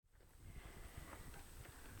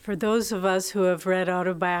For those of us who have read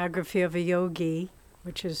Autobiography of a Yogi,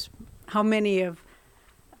 which is how many of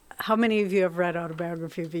you have read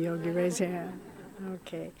Autobiography of a Yogi? Raise your hand.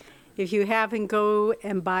 Okay. If you haven't, go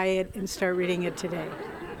and buy it and start reading it today.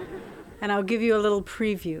 And I'll give you a little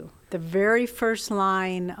preview. The very first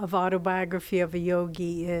line of Autobiography of a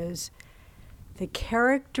Yogi is, the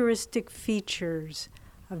characteristic features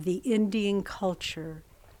of the Indian culture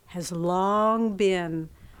has long been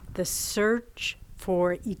the search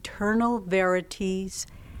for eternal verities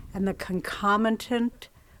and the concomitant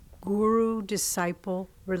guru-disciple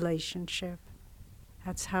relationship.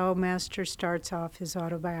 That's how Master starts off his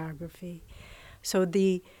autobiography. So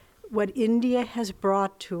what India has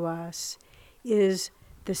brought to us is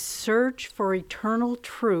the search for eternal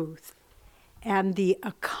truth and the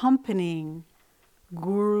accompanying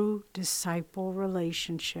guru-disciple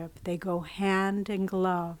relationship. They go hand in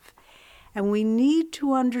glove. And we need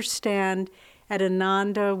to understand, at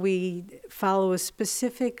Ananda, we follow a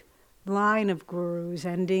specific line of gurus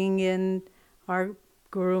ending in our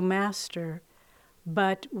guru master.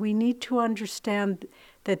 But we need to understand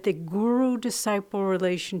that the guru-disciple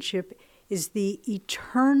relationship is the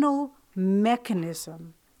eternal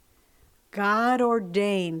mechanism, God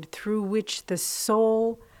ordained, through which the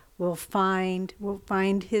soul will find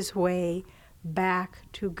his way back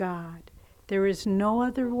to God. There is no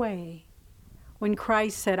other way. When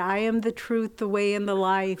Christ said, I am the truth, the way, and the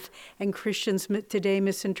life, and Christians today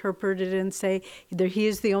misinterpret it and say that he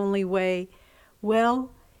is the only way,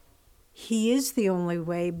 well, he is the only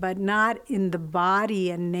way, but not in the body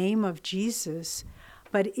and name of Jesus,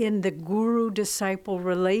 but in the guru-disciple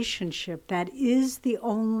relationship. That is the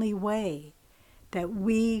only way that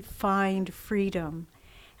we find freedom.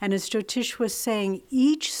 And as Jyotish was saying,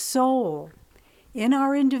 each soul in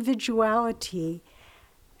our individuality,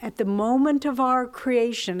 at the moment of our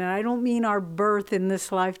creation, and I don't mean our birth in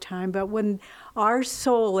this lifetime, but when our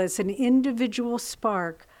soul as an individual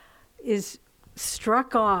spark is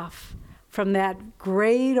struck off from that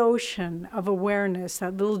great ocean of awareness,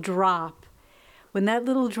 that little drop, when that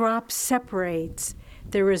little drop separates,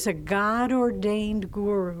 there is a God-ordained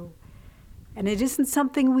guru. And it isn't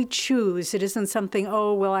something we choose. It isn't something,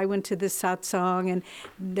 oh, well, I went to this satsang and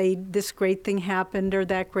this great thing happened, or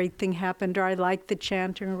that great thing happened, or I like the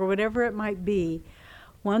chanting, or whatever it might be.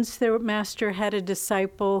 Once the Master had a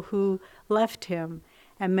disciple who left him,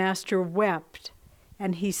 and Master wept,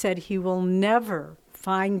 and he said he will never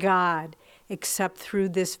find God except through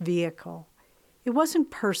this vehicle. It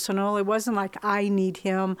wasn't personal. It wasn't like, I need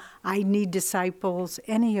him, I need disciples,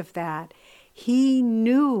 any of that. He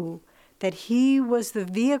knew that he was the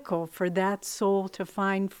vehicle for that soul to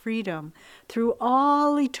find freedom through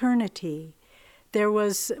all eternity. There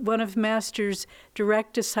was one of Master's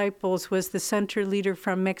direct disciples was the center leader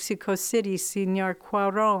from Mexico City, Señor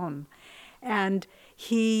Cuaron. And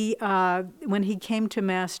he, when he came to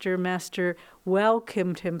Master, Master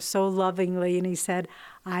welcomed him so lovingly, and he said,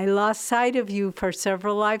 I lost sight of you for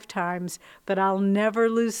several lifetimes, but I'll never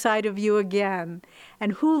lose sight of you again.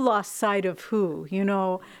 And who lost sight of who? You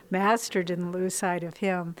know, Master didn't lose sight of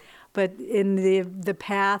him, but in the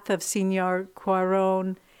path of Señor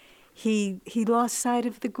Cuaron, he lost sight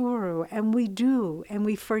of the Guru, and we do, and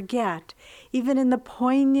we forget. Even in the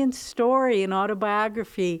poignant story in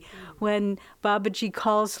autobiography, when Babaji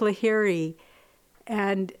calls Lahiri,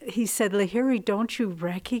 and he said, Lahiri, don't you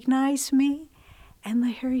recognize me? And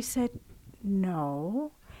Lahiri said,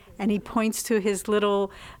 no. And he points to his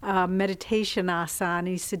little meditation asana, and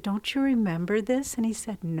he said, don't you remember this? And he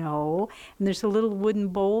said, no. And there's a little wooden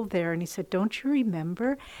bowl there, and he said, don't you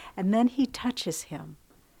remember? And then he touches him.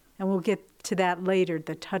 And we'll get to that later,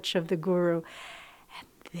 the touch of the Guru. And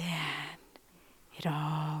then it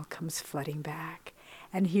all comes flooding back.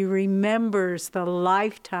 And he remembers the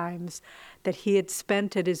lifetimes that he had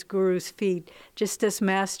spent at his Guru's feet. Just as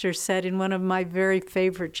Master said in one of my very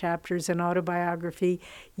favorite chapters in autobiography,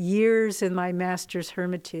 years in my Master's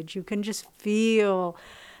hermitage. You can just feel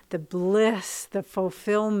the bliss, the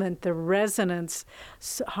fulfillment, the resonance.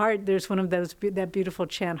 Heart, there's one of those, that beautiful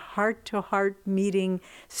chant, heart-to-heart meeting,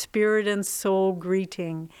 spirit and soul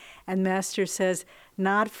greeting. And Master says,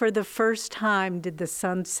 not for the first time did the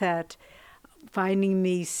sun set, finding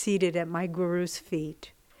me seated at my Guru's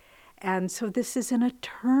feet. And so this is an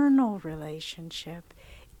eternal relationship.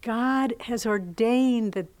 God has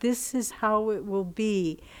ordained that this is how it will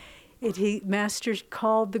be. Master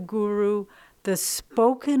called the Guru the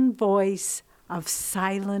spoken voice of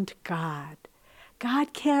silent God.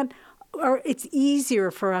 God can't, or it's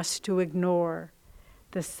easier for us to ignore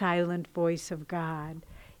the silent voice of God.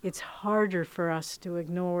 It's harder for us to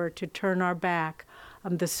ignore, to turn our back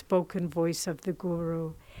the spoken voice of the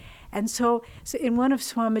Guru. And so in one of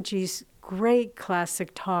Swamiji's great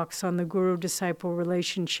classic talks on the guru-disciple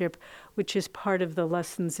relationship, which is part of the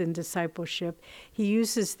lessons in discipleship, he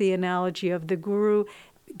uses the analogy of the guru.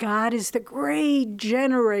 God is the great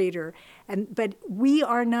generator, but we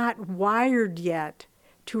are not wired yet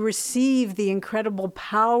to receive the incredible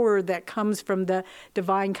power that comes from the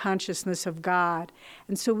divine consciousness of God.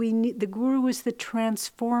 And so the guru is the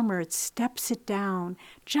transformer. It steps it down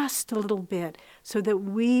just a little bit so that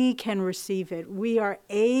we can receive it. We are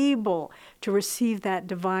able to receive that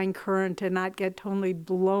divine current and not get totally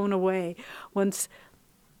blown away. Once,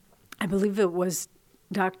 I believe it was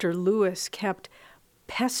Dr. Lewis, kept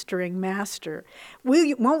pestering Master,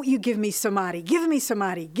 won't you give me samadhi? Give me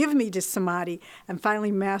samadhi. Give me just samadhi. And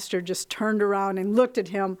finally, Master just turned around and looked at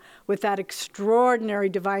him with that extraordinary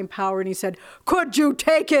divine power, and he said, could you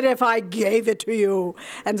take it if I gave it to you?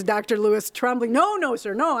 And Dr. Lewis, trembling, no,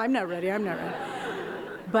 sir, no, I'm not ready.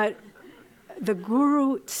 But the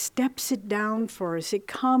Guru steps it down for us. It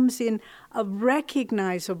comes in a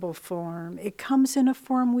recognizable form. It comes in a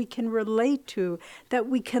form we can relate to, that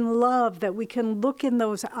we can love, that we can look in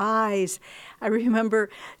those eyes. I remember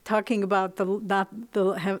talking about Sri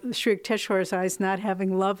Yukteswar's eyes not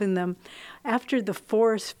having love in them. After the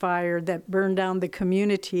forest fire that burned down the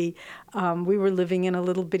community, we were living in a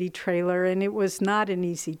little bitty trailer, and it was not an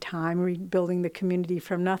easy time rebuilding the community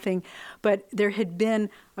from nothing. But there had been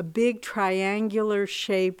a big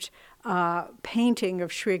triangular-shaped painting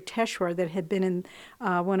of Sri Yukteswar that had been in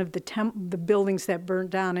one of the buildings that burnt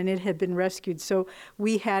down, and it had been rescued. So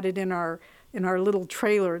we had it in our little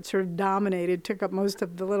trailer. It sort of dominated, took up most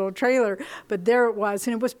of the little trailer, but there it was,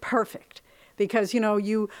 and it was perfect. Because,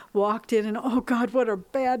 you walked in and, oh, God, what a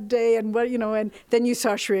bad day. And, and then you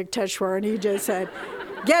saw Sri Yukteswar, and he just said,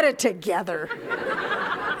 get it together.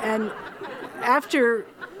 And after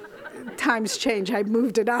times change, I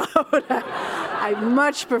moved it out. I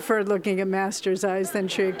much preferred looking at Master's eyes than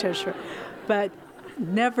Sri Yukteswar. But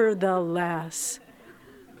nevertheless,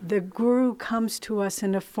 the Guru comes to us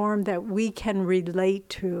in a form that we can relate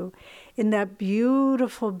to. In that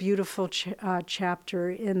beautiful, beautiful chapter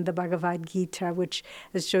in the Bhagavad Gita, which,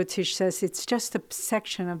 as Jyotish says, it's just a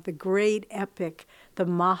section of the great epic, the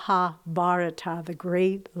Mahabharata, the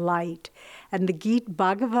great light. And the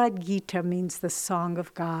Bhagavad Gita means the song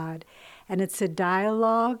of God. And it's a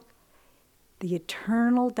dialogue, the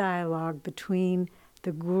eternal dialogue between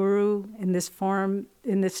the Guru, in this form,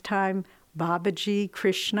 in this time, Babaji,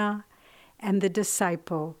 Krishna, and the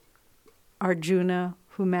disciple, Arjuna,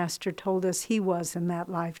 who Master told us he was in that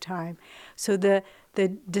lifetime. So the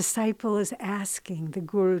disciple is asking the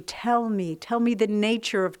Guru, tell me the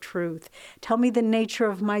nature of truth. Tell me the nature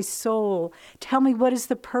of my soul. Tell me what is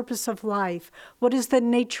the purpose of life. What is the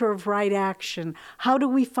nature of right action? How do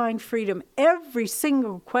we find freedom? Every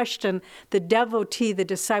single question the devotee, the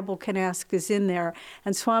disciple can ask is in there.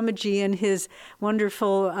 And Swamiji, in his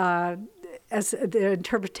wonderful as the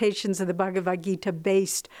interpretations of the Bhagavad Gita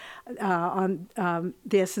based on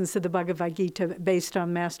the essence of the Bhagavad Gita based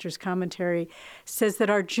on Master's commentary, says that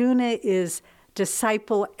Arjuna is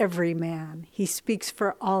disciple every man. He speaks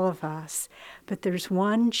for all of us. But there's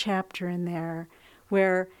one chapter in there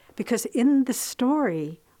where, because in the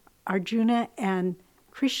story, Arjuna and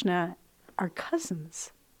Krishna are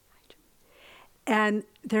cousins. And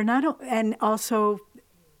they're not, and also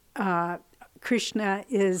Krishna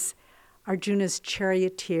is Arjuna's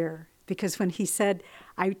charioteer, because when he said,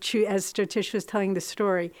 as Jyotish was telling the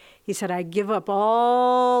story, he said, I give up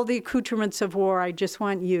all the accoutrements of war, I just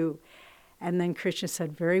want you. And then Krishna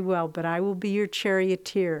said, very well, but I will be your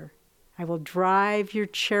charioteer. I will drive your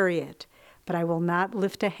chariot, but I will not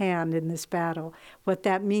lift a hand in this battle. What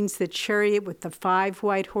that means, the chariot with the 5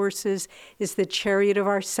 white horses is the chariot of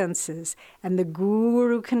our senses. And the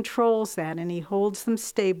Guru controls that, and he holds them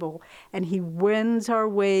stable, and he wins our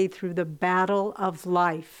way through the battle of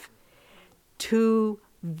life to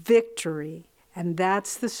victory. And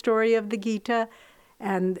that's the story of the Gita,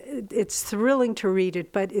 and it's thrilling to read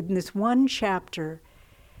it. But in this one chapter,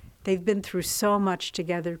 they've been through so much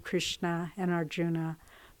together, Krishna and Arjuna.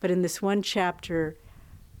 But in this one chapter,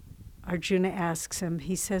 Arjuna asks him,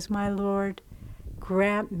 he says, my Lord,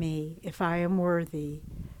 grant me, if I am worthy,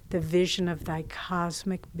 the vision of thy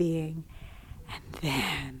cosmic being. And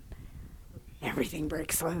then everything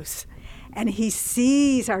breaks loose. And he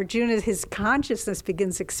sees Arjuna, his consciousness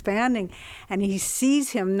begins expanding, and he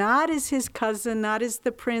sees him not as his cousin, not as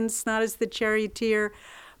the prince, not as the charioteer,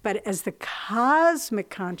 but as the cosmic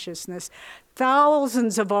consciousness,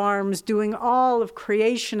 thousands of arms doing all of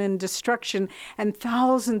creation and destruction, and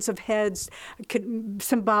thousands of heads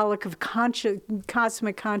symbolic of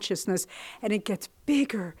cosmic consciousness. And it gets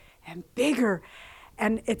bigger and bigger.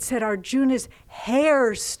 And it said Arjuna's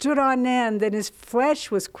hair stood on end and his flesh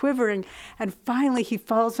was quivering. And finally he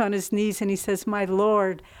falls on his knees and he says, "My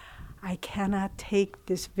Lord, I cannot take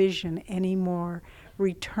this vision anymore.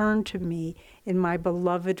 Return to me in my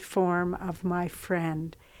beloved form of my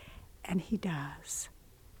friend." And he does.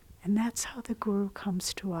 And that's how the Guru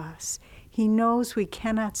comes to us. He knows we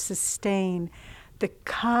cannot sustain the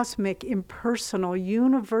cosmic, impersonal,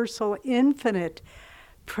 universal, infinite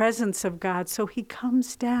presence of God. So he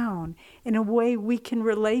comes down in a way we can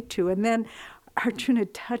relate to. And then Arjuna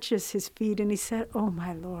touches his feet and he said, "Oh,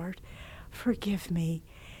 my Lord, forgive me.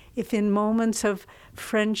 If in moments of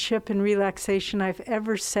friendship and relaxation I've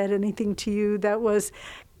ever said anything to you that was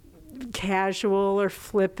casual or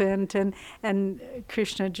flippant," and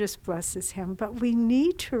Krishna just blesses him. But we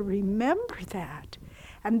need to remember that.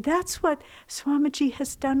 And that's what Swamiji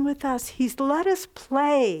has done with us. He's let us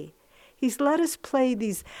play. He's let us play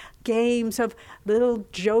these games of little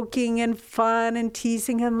joking and fun and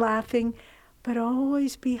teasing and laughing, but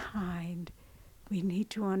always behind, we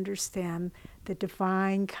need to understand the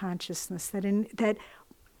divine consciousness that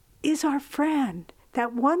is our friend,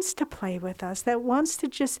 that wants to play with us, that wants to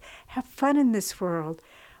just have fun in this world,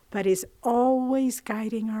 but is always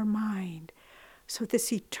guiding our mind. So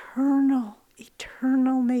this eternal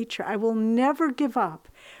nature, I will never give up.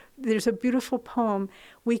 There's a beautiful poem.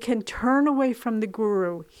 We can turn away from the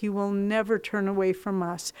Guru. He will never turn away from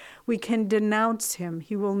us. We can denounce him.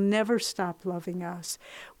 He will never stop loving us.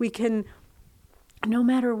 We can, no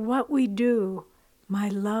matter what we do, my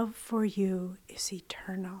love for you is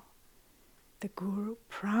eternal. The Guru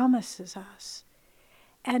promises us.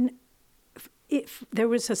 And if there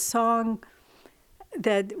was a song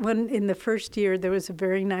that when in the first year, there was a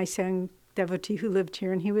very nice young devotee who lived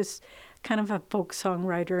here, and he was kind of a folk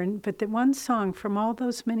songwriter. But the one song from all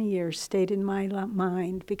those many years stayed in my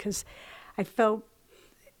mind because I felt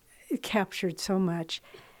it captured so much.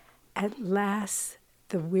 At last,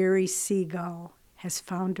 the weary seagull has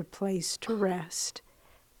found a place to rest.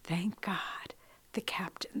 Thank God, the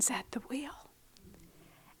captain's at the wheel.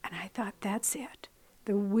 And I thought, that's it.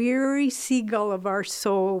 The weary seagull of our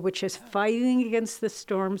soul, which is fighting against the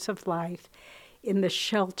storms of life, in the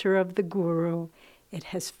shelter of the Guru, it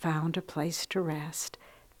has found a place to rest.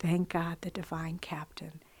 Thank God the divine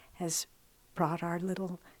captain has brought our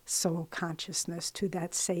little soul consciousness to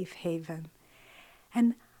that safe haven.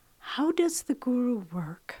 And how does the Guru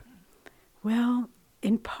work? Well,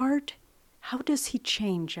 in part, how does he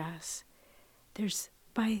change us? There's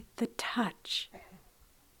by the touch.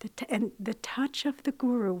 And the touch of the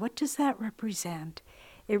Guru, what does that represent?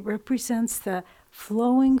 It represents the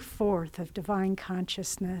flowing forth of divine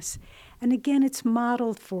consciousness. And again, it's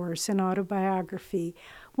modeled for us in autobiography.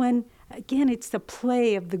 When, again, it's the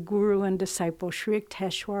play of the Guru and disciple, Sri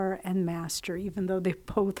Yukteswar and Master, even though they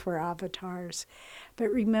both were avatars. But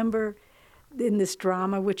remember, in this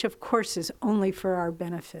drama, which of course is only for our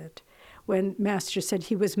benefit, when Master said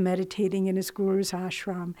he was meditating in his Guru's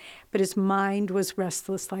ashram, but his mind was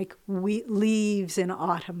restless like leaves in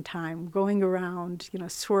autumn time, going around,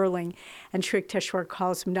 swirling. And Sri Yukteswar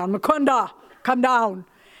calls him down, "Mukunda, come down."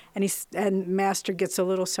 And Master gets a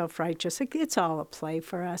little self-righteous, like, it's all a play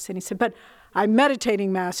for us. And he said, "But I'm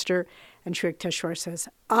meditating, Master." And Sri Yukteswar says,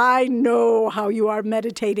 "I know how you are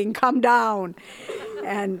meditating, come down."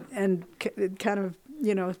 And kind of,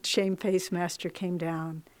 shamefaced Master came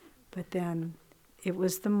down. But then it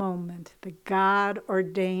was the moment, the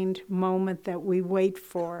God-ordained moment that we wait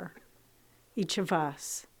for, each of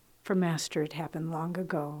us. For Master, it happened long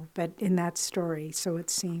ago, but in that story, so it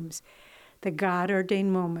seems, the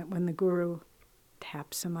God-ordained moment when the Guru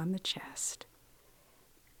taps him on the chest.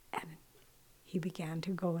 And he began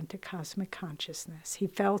to go into cosmic consciousness. He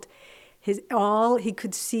felt he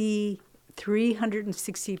could see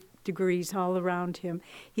 360 degrees all around him.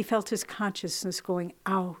 He felt his consciousness going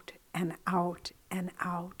out and out and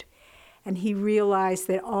out. And he realized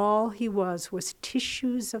that all he was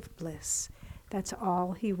tissues of bliss. That's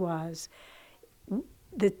all he was.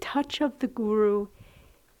 The touch of the Guru,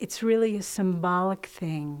 it's really a symbolic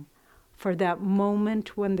thing for that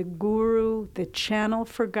moment when the Guru, the channel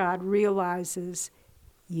for God, realizes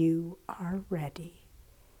you are ready.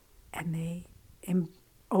 And they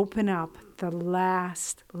open up the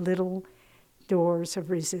last little doors of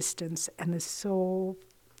resistance, and the soul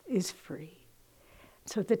is free.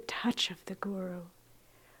 So the touch of the Guru.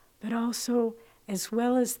 But also, as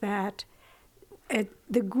well as that,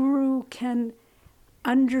 the Guru can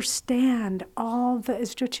understand all the,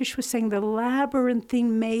 as Jyotish was saying, the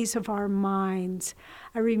labyrinthine maze of our minds.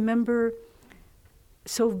 I remember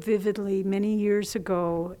so vividly many years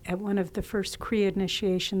ago at one of the first Kriya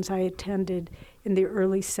initiations I attended in the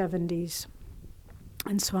early 70s.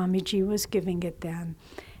 And Swamiji was giving it then.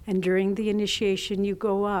 And during the initiation, you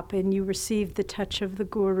go up and you receive the touch of the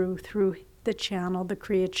Guru through the channel, the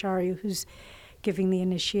Kriyacharya who's giving the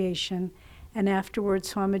initiation. And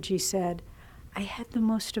afterwards, Swamiji said, I had the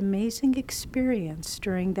most amazing experience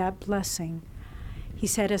during that blessing. He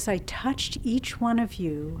said, as I touched each one of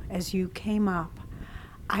you as you came up,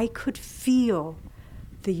 I could feel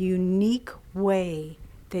the unique way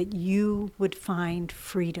that you would find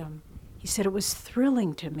freedom. He said it was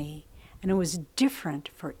thrilling to me, and it was different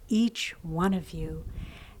for each one of you.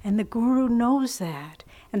 And the Guru knows that.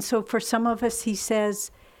 And so for some of us, he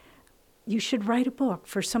says, you should write a book.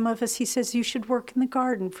 For some of us, he says, you should work in the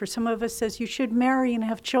garden. For some of us, says, you should marry and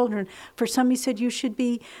have children. For some, he said, you should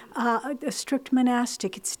be a strict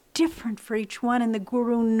monastic. It's different for each one, and the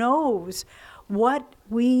Guru knows what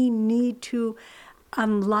we need to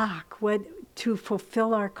unlock, what to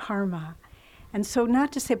fulfill our karma. And so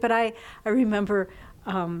not to say, but I remember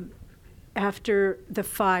after the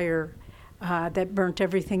fire that burnt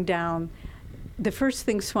everything down, the first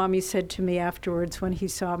thing Swami said to me afterwards when he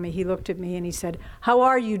saw me, he looked at me and he said, how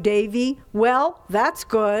are you, Devi? Well, that's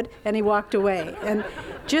good. And he walked away. And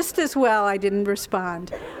just as well, I didn't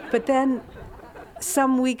respond. But then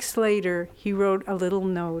some weeks later, he wrote a little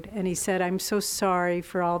note and he said, I'm so sorry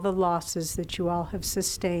for all the losses that you all have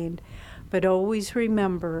sustained, but always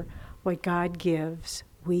remember what God gives,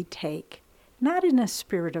 we take. Not in a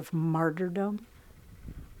spirit of martyrdom,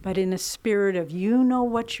 but in a spirit of, you know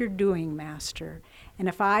what you're doing, Master. And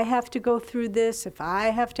if I have to go through this, if I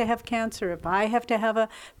have to have cancer, if I have to have a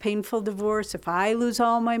painful divorce, if I lose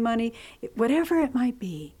all my money, whatever it might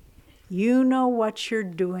be, you know what you're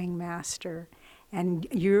doing, Master. And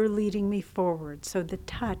you're leading me forward. So the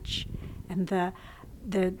touch and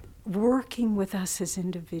the working with us as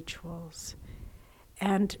individuals.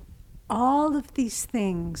 And all of these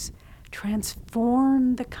things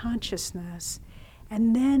transform the consciousness,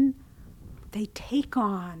 and then they take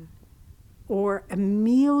on or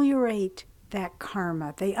ameliorate that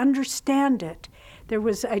karma. They understand it.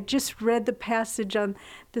 I just read the passage on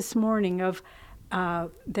this morning of that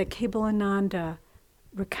Kebalananda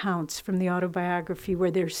recounts from the autobiography,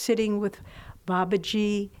 where they're sitting with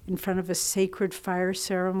Babaji in front of a sacred fire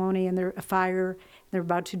ceremony, and they're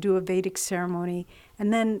about to do a Vedic ceremony.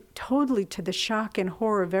 And then, totally to the shock and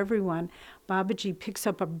horror of everyone, Babaji picks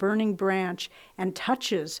up a burning branch and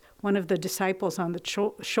touches one of the disciples on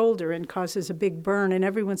the shoulder and causes a big burn. And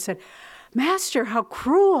everyone said, Master, how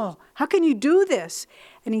cruel! How can you do this?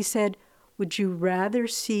 And he said, would you rather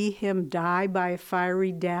see him die by a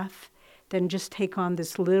fiery death than just take on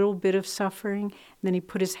this little bit of suffering? And then he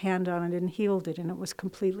put his hand on it and healed it, and it was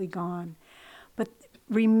completely gone. But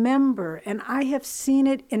remember, and I have seen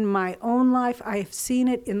it in my own life, I have seen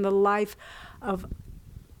it in the life of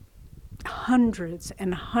hundreds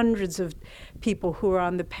and hundreds of people who are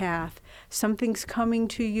on the path. Something's coming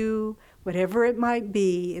to you, whatever it might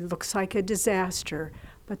be, it looks like a disaster,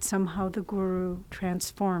 but somehow the Guru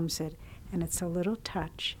transforms it, and it's a little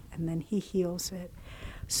touch, and then he heals it.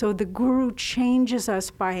 So the Guru changes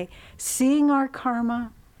us by seeing our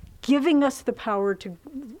karma, giving us the power to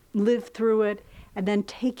live through it, and then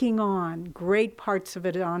taking on great parts of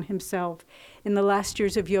it on himself. In the last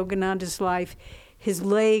years of Yogananda's life, his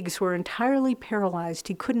legs were entirely paralyzed.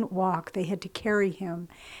 He couldn't walk. They had to carry him.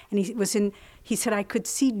 And he said, I could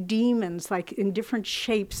see demons like in different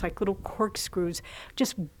shapes, like little corkscrews,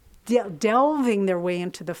 just delving their way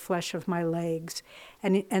into the flesh of my legs.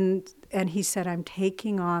 And he said, I'm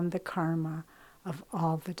taking on the karma of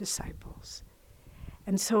all the disciples.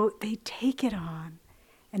 And so they take it on,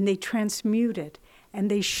 and they transmute it,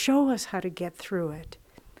 and they show us how to get through it.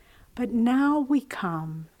 But now we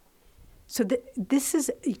come. So this is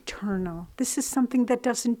eternal. This is something that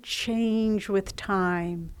doesn't change with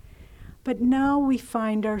time. But now we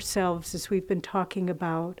find ourselves, as we've been talking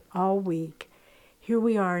about all week, here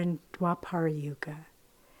we are in Dwapara Yuga,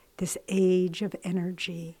 this age of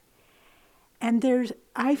energy. And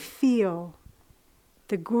I feel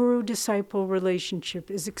the guru-disciple relationship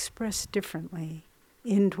is expressed differently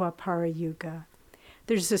in Dwapara Yuga.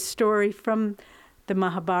 There's a story from the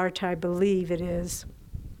Mahabharata, I believe it is,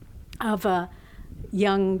 of a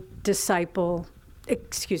young disciple.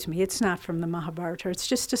 Excuse me, it's not from the Mahabharata. It's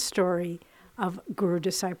just a story of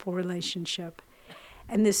guru-disciple relationship.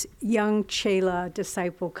 And this young Chela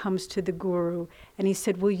disciple comes to the Guru, and he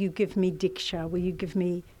said, will you give me diksha? Will you give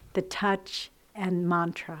me the touch and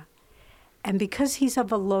mantra. And because he's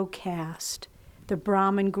of a low caste, the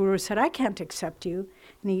Brahmin guru said, I can't accept you.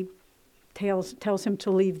 And he tells him to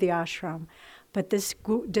leave the ashram. But this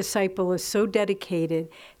disciple is so dedicated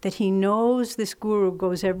that he knows this guru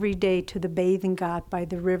goes every day to the bathing ghat by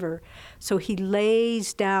the river. So he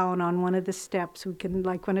lays down on one of the steps. We can,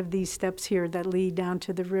 like one of these steps here that lead down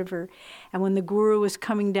to the river. And when the guru is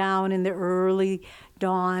coming down in the early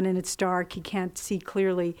dawn and it's dark, he can't see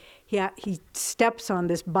clearly, he steps on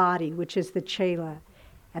this body, which is the chela.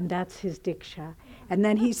 And that's his diksha. And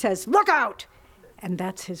then he says, look out! And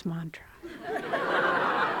that's his mantra.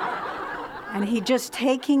 And he just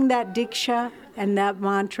taking that diksha and that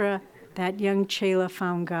mantra, that young chela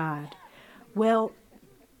found God. Well,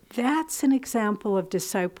 that's an example of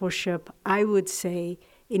discipleship, I would say,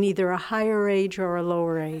 in either a higher age or a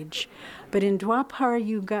lower age. But in Dwapara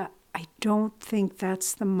Yuga, I don't think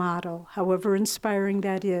that's the model, however inspiring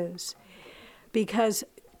that is. Because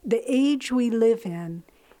the age we live in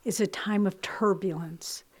is a time of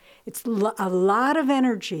turbulence. It's a lot of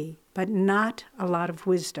energy, but not a lot of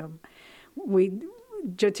wisdom.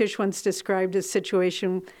 Jyotish once described a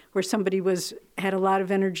situation where somebody had a lot of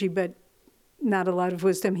energy but not a lot of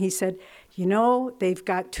wisdom. He said, they've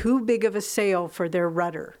got too big of a sail for their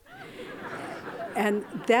rudder. And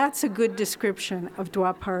that's a good description of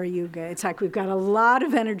Dwapara Yuga. It's like we've got a lot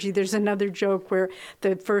of energy. There's another joke where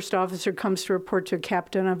the first officer comes to report to a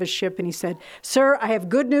captain of a ship and he said, sir, I have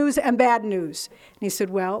good news and bad news. And he said,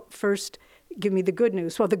 well, first, give me the good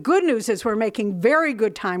news. Well, the good news is we're making very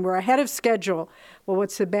good time. We're ahead of schedule. Well,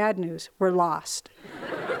 what's the bad news? We're lost.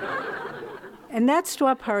 And that's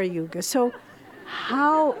Dwapara Yuga. So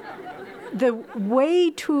how the way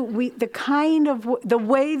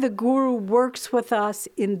the guru works with us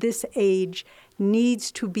in this age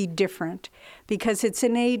needs to be different, because it's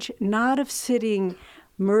an age not of sitting,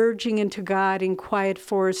 merging into God in quiet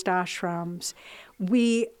forest ashrams.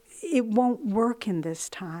 It won't work in this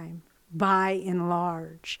time, by and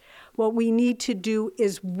large. What we need to do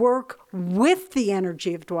is work with the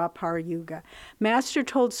energy of Dwapara Yuga. Master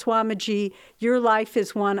told Swamiji, your life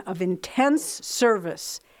is one of intense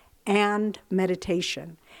service and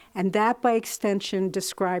meditation. And that, by extension,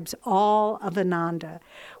 describes all of Ananda.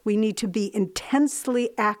 We need to be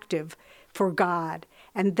intensely active for God.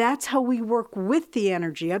 And that's how we work with the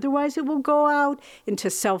energy. Otherwise, it will go out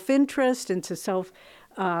into self-interest, into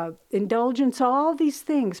self-indulgence, all these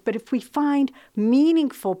things. But if we find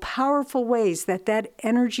meaningful, powerful ways that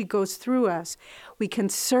energy goes through us, we can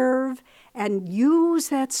serve and use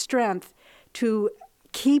that strength to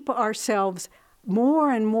keep ourselves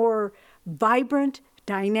more and more vibrant,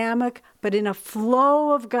 dynamic, but in a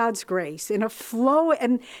flow of God's grace, in a flow.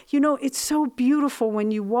 And, it's so beautiful when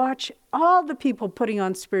you watch all the people putting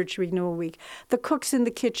on Spiritual Renewal Week, the cooks in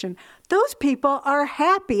the kitchen. Those people are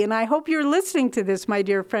happy. And I hope you're listening to this, my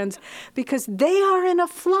dear friends, because they are in a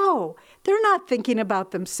flow. They're not thinking about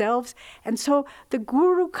themselves. And so the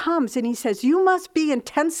guru comes and he says, you must be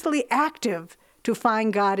intensely active to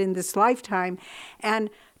find God in this lifetime. And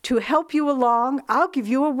to help you along, I'll give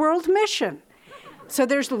you a world mission. So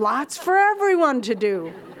there's lots for everyone to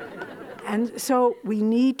do. And so we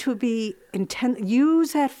need to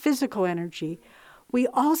use that physical energy. We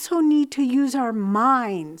also need to use our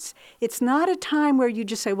minds. It's not a time where you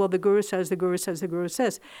just say, well, the guru says, the guru says, the guru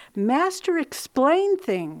says. Master explained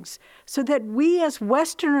things so that we as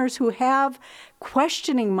Westerners who have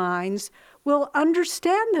questioning minds will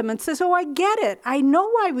understand them and says, oh, I get it. I know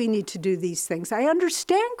why we need to do these things. I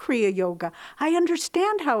understand Kriya Yoga. I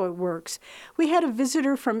understand how it works. We had a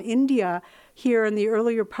visitor from India here in the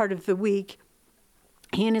earlier part of the week.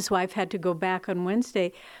 He and his wife had to go back on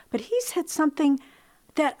Wednesday, but he said something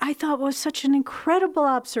that I thought was such an incredible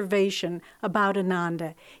observation about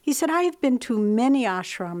Ananda. He said, I have been to many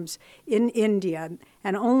ashrams in India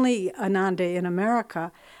and only Ananda in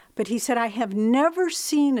America. But he said, I have never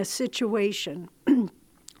seen a situation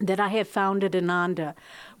that I have found at Ananda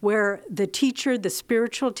where the teacher, the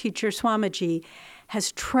spiritual teacher, Swamiji,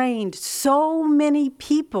 has trained so many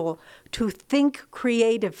people to think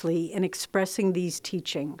creatively in expressing these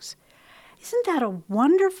teachings. Isn't that a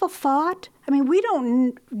wonderful thought? I mean, we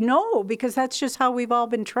don't know because that's just how we've all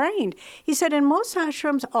been trained. He said in most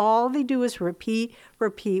ashrams, all they do is repeat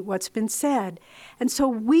what's been said. And so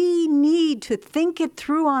we need to think it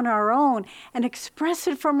through on our own and express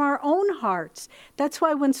it from our own hearts. That's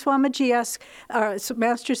why when Swamiji asked,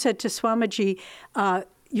 Master said to Swamiji,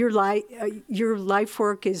 your life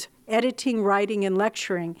work is editing, writing, and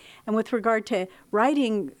lecturing. And with regard to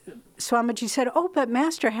writing, Swamiji said, oh, but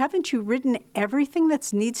Master, haven't you written everything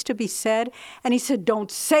that needs to be said? And he said, don't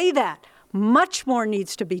say that. Much more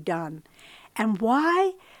needs to be done. And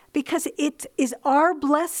why? Because it is our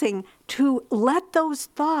blessing to let those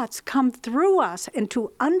thoughts come through us and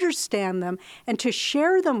to understand them and to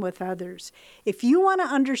share them with others. If you want to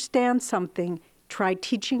understand something, try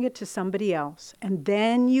teaching it to somebody else, and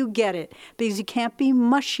then you get it, because you can't be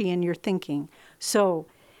mushy in your thinking. So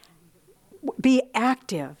be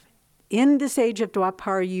active. In this age of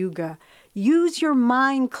Dwapara Yuga, use your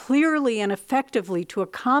mind clearly and effectively to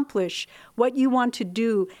accomplish what you want to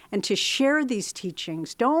do and to share these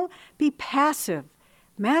teachings. Don't be passive.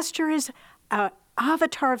 Master is an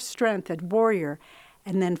avatar of strength, a warrior.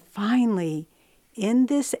 And then finally, in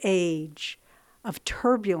this age of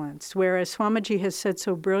turbulence, where, as Swamiji has said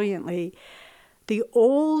so brilliantly, the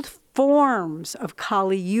old forms of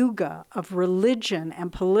Kali Yuga, of religion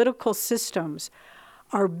and political systems,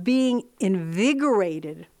 are being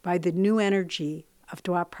invigorated by the new energy of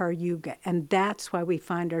Dwapara Yuga. And that's why we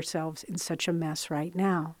find ourselves in such a mess right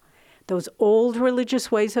now. Those old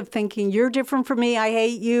religious ways of thinking, you're different from me, I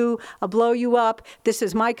hate you, I'll blow you up, this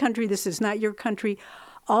is my country, this is not your country.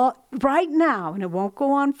 All right now, and it won't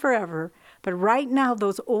go on forever, but right now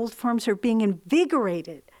those old forms are being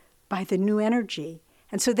invigorated by the new energy.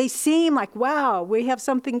 And so they seem like, wow, we have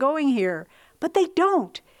something going here. But they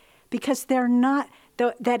don't, because they're not,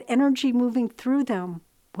 that energy moving through them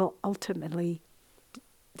will ultimately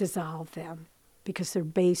dissolve them, because they're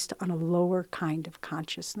based on a lower kind of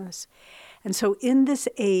consciousness. And so in this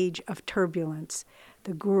age of turbulence,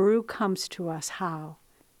 the Guru comes to us how?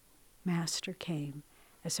 Master came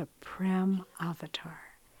as a Prem avatar,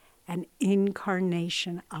 an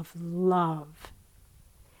incarnation of love.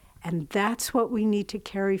 And that's what we need to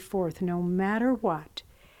carry forth no matter what.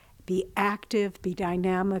 Be active, be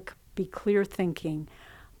dynamic, be clear thinking.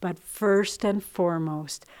 But first and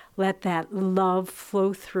foremost, let that love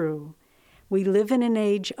flow through. We live in an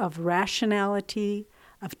age of rationality,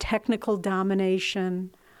 of technical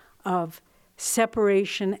domination, of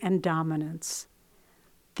separation and dominance.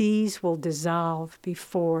 These will dissolve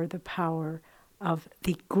before the power of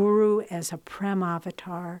the Guru as a Prem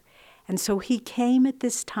avatar. And so he came at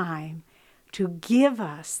this time to give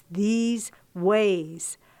us these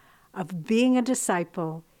ways of being a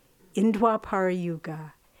disciple in Dwapara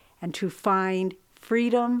Yuga and to find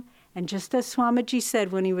freedom. And just as Swamiji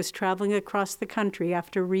said when he was traveling across the country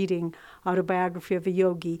after reading Autobiography of a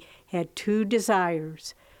Yogi, he had two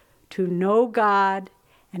desires: to know God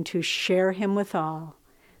and to share him with all.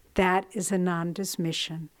 That is Ananda's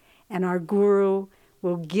mission. And our Guru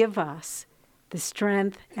will give us the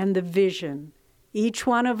strength and the vision, each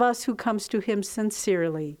one of us who comes to him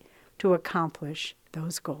sincerely, to accomplish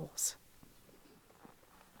those goals.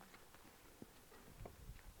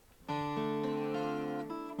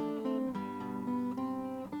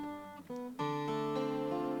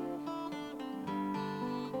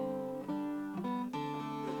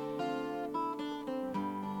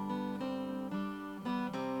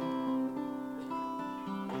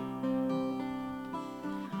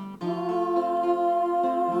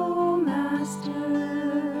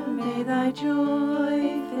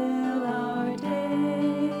 Joy fill our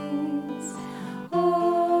days.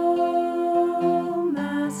 Oh,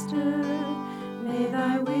 Master, may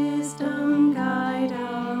thy wisdom guide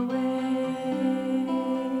our ways.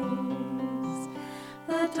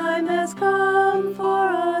 The time has come for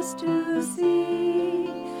us to see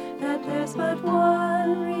that there's but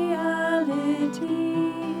one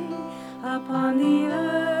reality upon the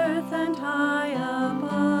earth and high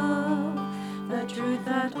above, the truth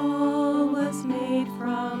that all was made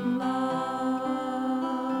from love.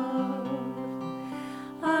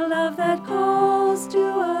 A love that calls to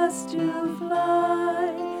us to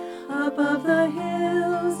fly above the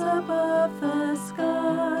hills, above the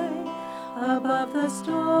sky, above the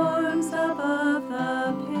storms, above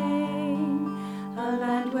the pain, a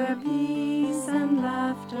land where peace and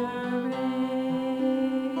laughter reign.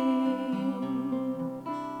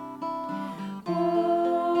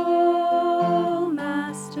 Oh,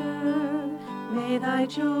 Master, may thy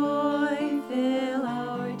joy fill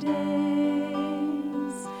our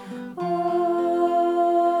days.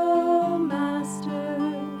 Oh, Master,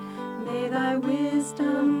 may thy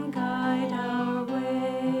wisdom guide our ways.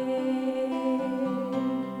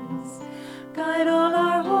 Guide all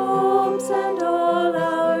our hopes and all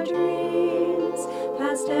our dreams,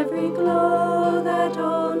 past every glow that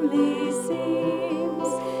only seems,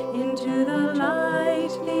 into the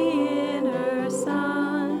light, the inner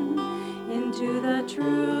sun, into the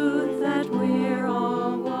truth that we're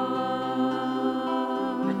all one.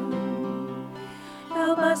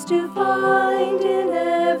 Help us to find in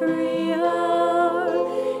every hour,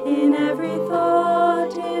 in every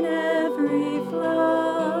thought, in every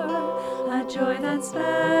flower, a that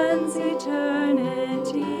spans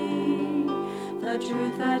eternity, the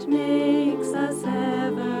truth that makes us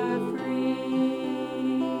ever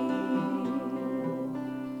free.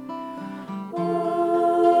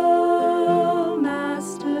 Oh,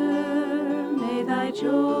 Master, may thy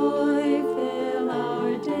joy fill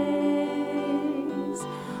our days.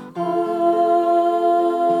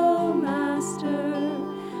 Oh, Master,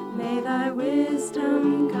 may thy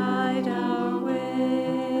wisdom guide our ways.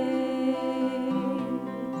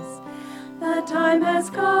 The time has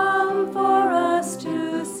come for us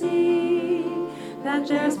to see that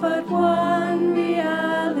there's but one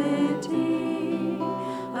reality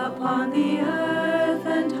upon the earth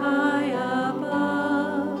and high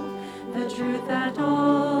above, the truth that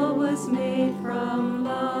all was made from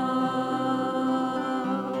love.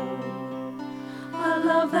 A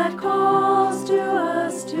love that calls to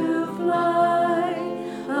us to fly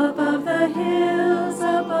above the hills,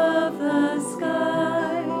 above the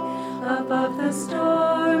sky, above the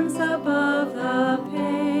storms, above the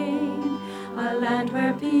pain, a land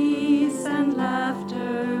where peace and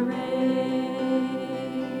laughter reign.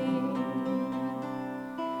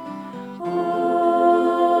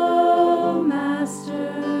 Oh,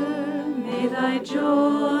 Master, may thy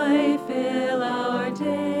joy fill our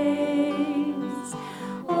days.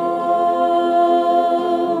 Oh,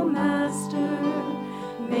 Master,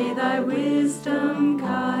 may thy wisdom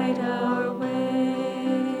guide our ways.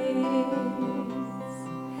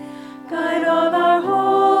 Guide all our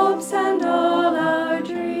hopes and all our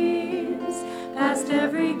dreams, past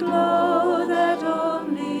every glow that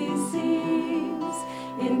only seems,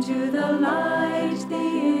 into the light, the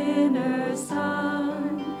inner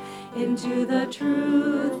sun, into the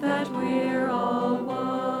truth that we're all one.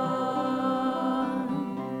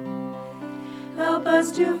 Help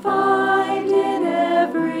us to find in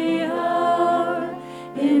every hour,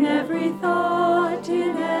 in every thought,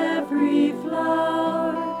 in every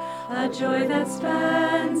flower, a joy that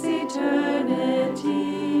spans eternity,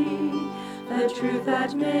 the truth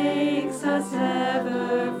that makes us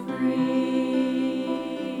ever free.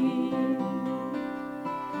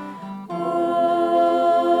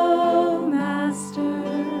 Oh, Master,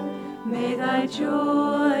 may thy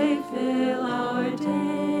joy fill our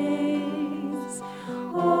days.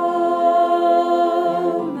 Oh,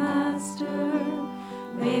 Master,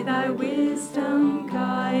 may thy wisdom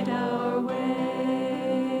guide our ways.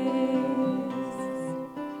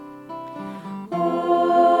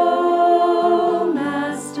 Oh,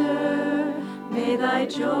 Master, may thy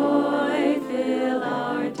joy